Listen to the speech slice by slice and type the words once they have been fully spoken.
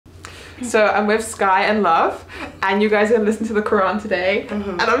So I'm with Sky and Love, and you guys are gonna listen to the Quran today.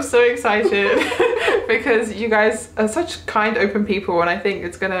 And I'm so excited because you guys are such kind, open people, and I think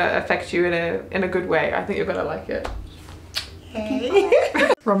it's gonna affect you in a good way. I think you're gonna like it. Hey.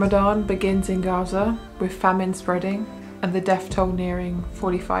 Ramadan begins in Gaza with famine spreading and the death toll nearing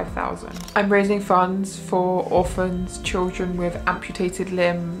 45,000. I'm raising funds for orphans, children with amputated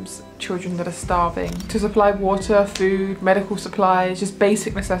limbs, children that are starving, to supply water, food, medical supplies, just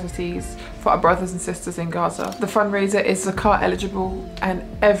basic necessities for our brothers and sisters in Gaza. The fundraiser is Zakat eligible, and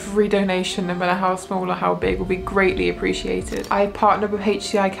every donation, no matter how small or how big, will be greatly appreciated. I partnered with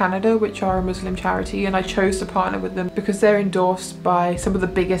HCI Canada, which are a Muslim charity, and I chose to partner with them because they're endorsed by some of the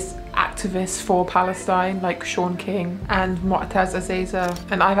biggest activists for Palestine, like Sean King and Mu'taz Azaza,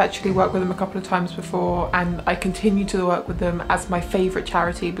 and I've actually worked with them a couple of times before, and I continue to work with them as my favourite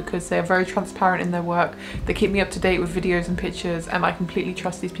charity because they're very transparent in their work. They keep me up to date with videos and pictures, and I completely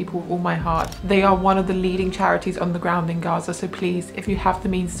trust these people with all my heart. They are one of the leading charities on the ground in Gaza, so please, if you have the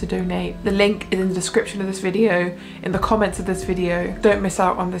means to donate, the link is in the description of this video, in the comments of this video. Don't miss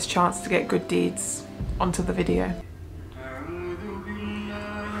out on this chance to get good deeds. Onto the video.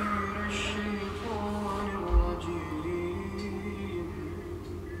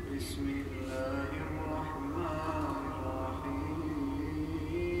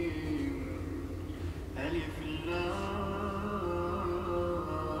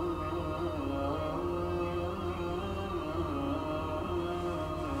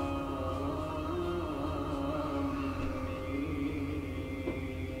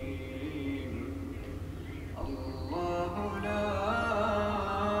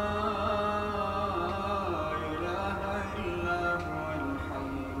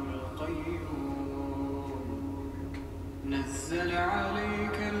 نزل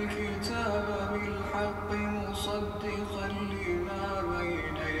عليك الكتاب بالحق مصدقا لما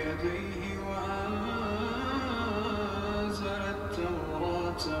بين يديه وأنزل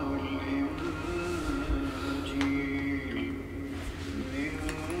التوراة والإنجيل من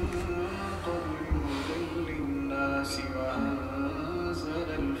قبل هدى للناس وأنزل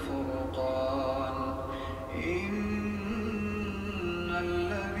الفرقان إن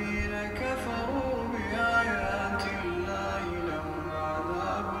الذين كفروا بآيات الله لهم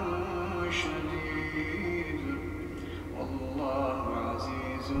عذاب شديد والله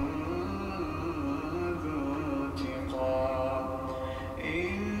عزيز ذو انتقام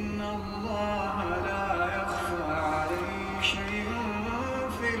إن الله لا يخفى عليه شيء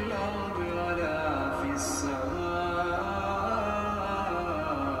في الأرض ولا في السماء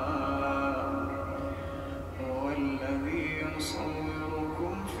هو الذي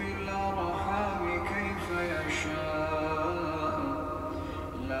يصوركم في الأرحام كيف يشاء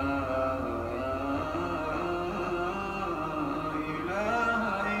لا إله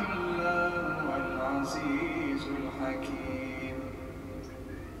إلا هو العزيز الحكيم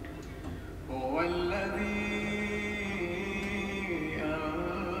هو الذي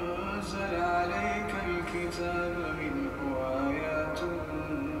أنزل عليك الكتاب منه آيات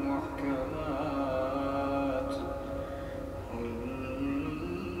محكمات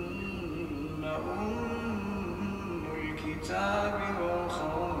هن أم الكتاب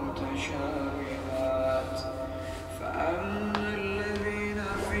وأخر متشابهات فأما الذين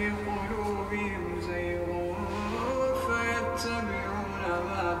في قلوبهم زيغ فيتبعون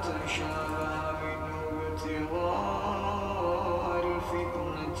ما تشابه منه ابتغاء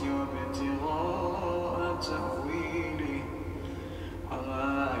الفتنة وابتغاء تأويله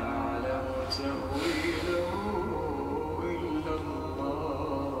وما يعلم تأويله إلا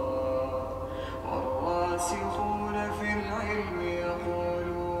الله والراسخون في العلم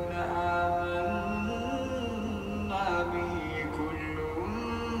يقولون آمنا به كل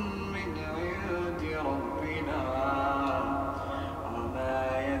من عند ربنا وما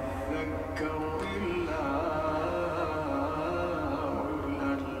يذكر إلا أولو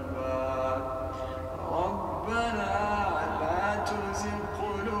الألباب ربنا لا تزغ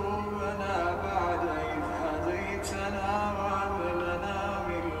قلوبنا بعد إذ هديتنا وهب لنا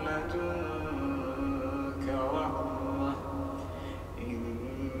من لدنك رحمة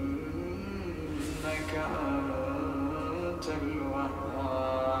إنك أنت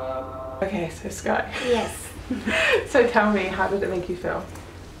الوهاب. Okay, so Sky. Yes. So tell me, how did it make you feel?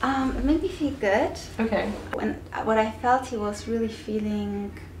 It made me feel good. Okay. What I felt, he was really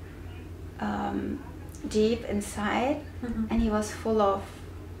feeling deep inside, and he was full of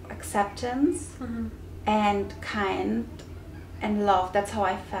acceptance and kind and love. That's how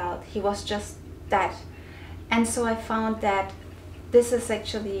I felt. He was just that. And so I found that this is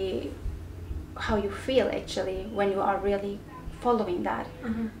actually how you feel actually when you are really following that.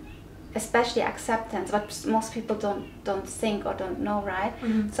 especially acceptance, what most people don't think or don't know, right?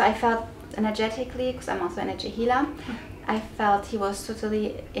 So I felt energetically, because I'm also energy healer, I felt he was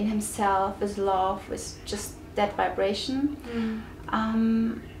totally in himself, with love, with just that vibration.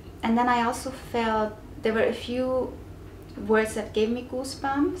 And then I also felt there were a few words that gave me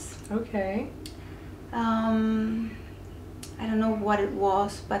goosebumps. Okay. I don't know what it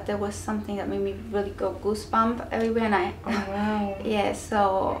was, but there was something that made me really go goosebump everywhere, and I wow. yeah,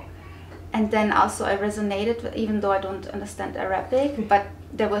 so, and then also I resonated with, even though I don't understand Arabic, but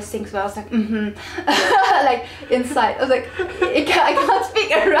there was things where I was like like inside I was like I can't speak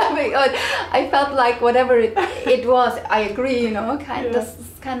Arabic, or I felt like whatever it was, I agree, you know, that's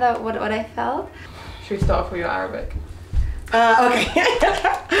kind of what I felt. Should we start off with your Arabic? Okay.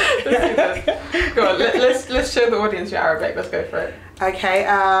 Let's do this. Go on, let's show the audience your Arabic. Let's go for it. Okay.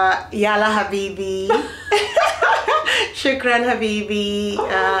 Yalla habibi. Shukran habibi.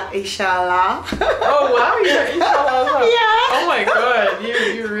 Inshallah. Oh wow, yeah, inshallah. As well. Yeah. Oh my god,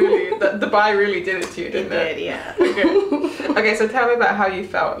 you really, the Dubai really did it to you, didn't it? It did, yeah. Okay. Okay, so tell me about how you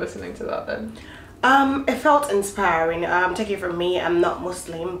felt listening to that then. It felt inspiring. Take it from me, I'm not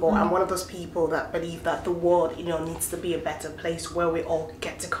Muslim, but I'm one of those people that believe that the world, you know, needs to be a better place where we all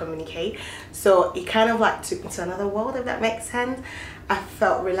get to communicate. So it kind of like took me to another world, if that makes sense. I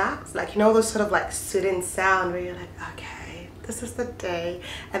felt relaxed, like, you know, those sort of like soothing sound where you're like, okay, this is the day.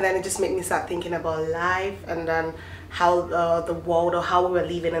 And then it just made me start thinking about life, and then how the world, or how we were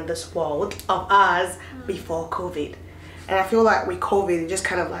living in this world of ours before COVID. And I feel like with COVID, it just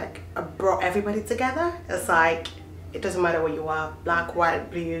kind of like brought everybody together. It's like, it doesn't matter where you are, black,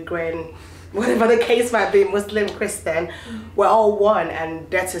 white, blue, green, whatever the case might be, Muslim, Christian, we're all one, and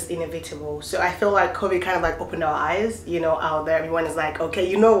that is inevitable. So I feel like COVID kind of like opened our eyes, you know, out there. Everyone is like, okay,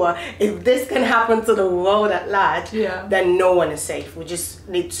 you know what, if this can happen to the world at large, then no one is safe. We just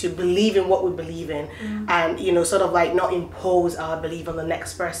need to believe in what we believe in, and, you know, sort of like not impose our belief on the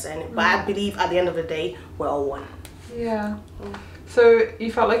next person. But I believe at the end of the day, we're all one. Yeah. So you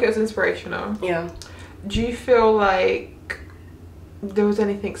felt like it was inspirational. Yeah. Do you feel like there was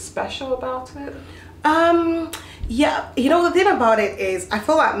anything special about it? Yeah, you know, the thing about it is I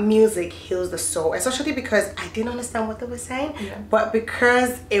feel like music heals the soul, especially because I didn't understand what they were saying, but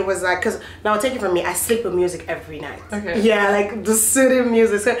because it was like, because now take it from me, I sleep with music every night. Okay. Yeah, like the soothing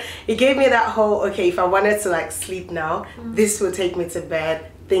music. So it gave me that whole, okay, if I wanted to like sleep now, this will take me to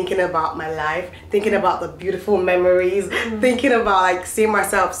bed, thinking about my life, thinking about the beautiful memories, thinking about like seeing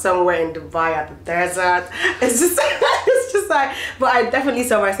myself somewhere in Dubai at the desert. It's just, it's just like, but I definitely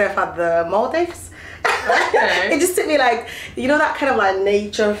saw myself at the Maldives. Okay. It just took me like, you know, that kind of like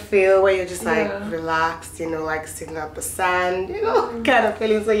nature feel where you're just like relaxed, you know, like sitting at the sand, you know, kind of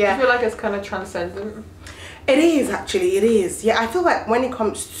feeling. So yeah. I feel like it's kind of transcendent. It is, actually, it is. Yeah, I feel like when it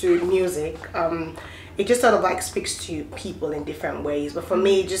comes to music, it just sort of like speaks to people in different ways. But for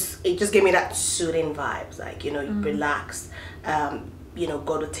me, it just gave me that soothing vibes, like, you know, you relax, you know,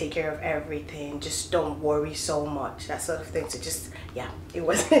 go to take care of everything, just don't worry so much, that sort of thing. So just, yeah, it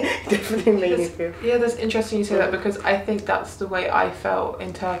was definitely made me feel. Yeah, that's interesting you say that, because I think that's the way I felt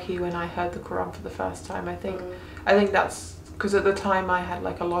in Turkey when I heard the Quran for the first time. I think that's because at the time I had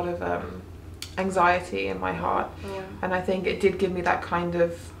like a lot of anxiety in my heart, and I think it did give me that kind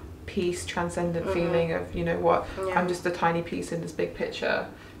of peace, transcendent feeling of, you know what, I'm just a tiny piece in this big picture.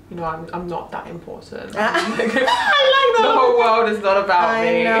 You know, I'm not that important. I like that. The whole world is not about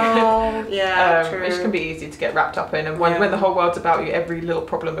me. Know. Yeah, true. Which can be easy to get wrapped up in. And when the whole world's about you, every little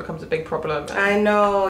problem becomes a big problem. I know.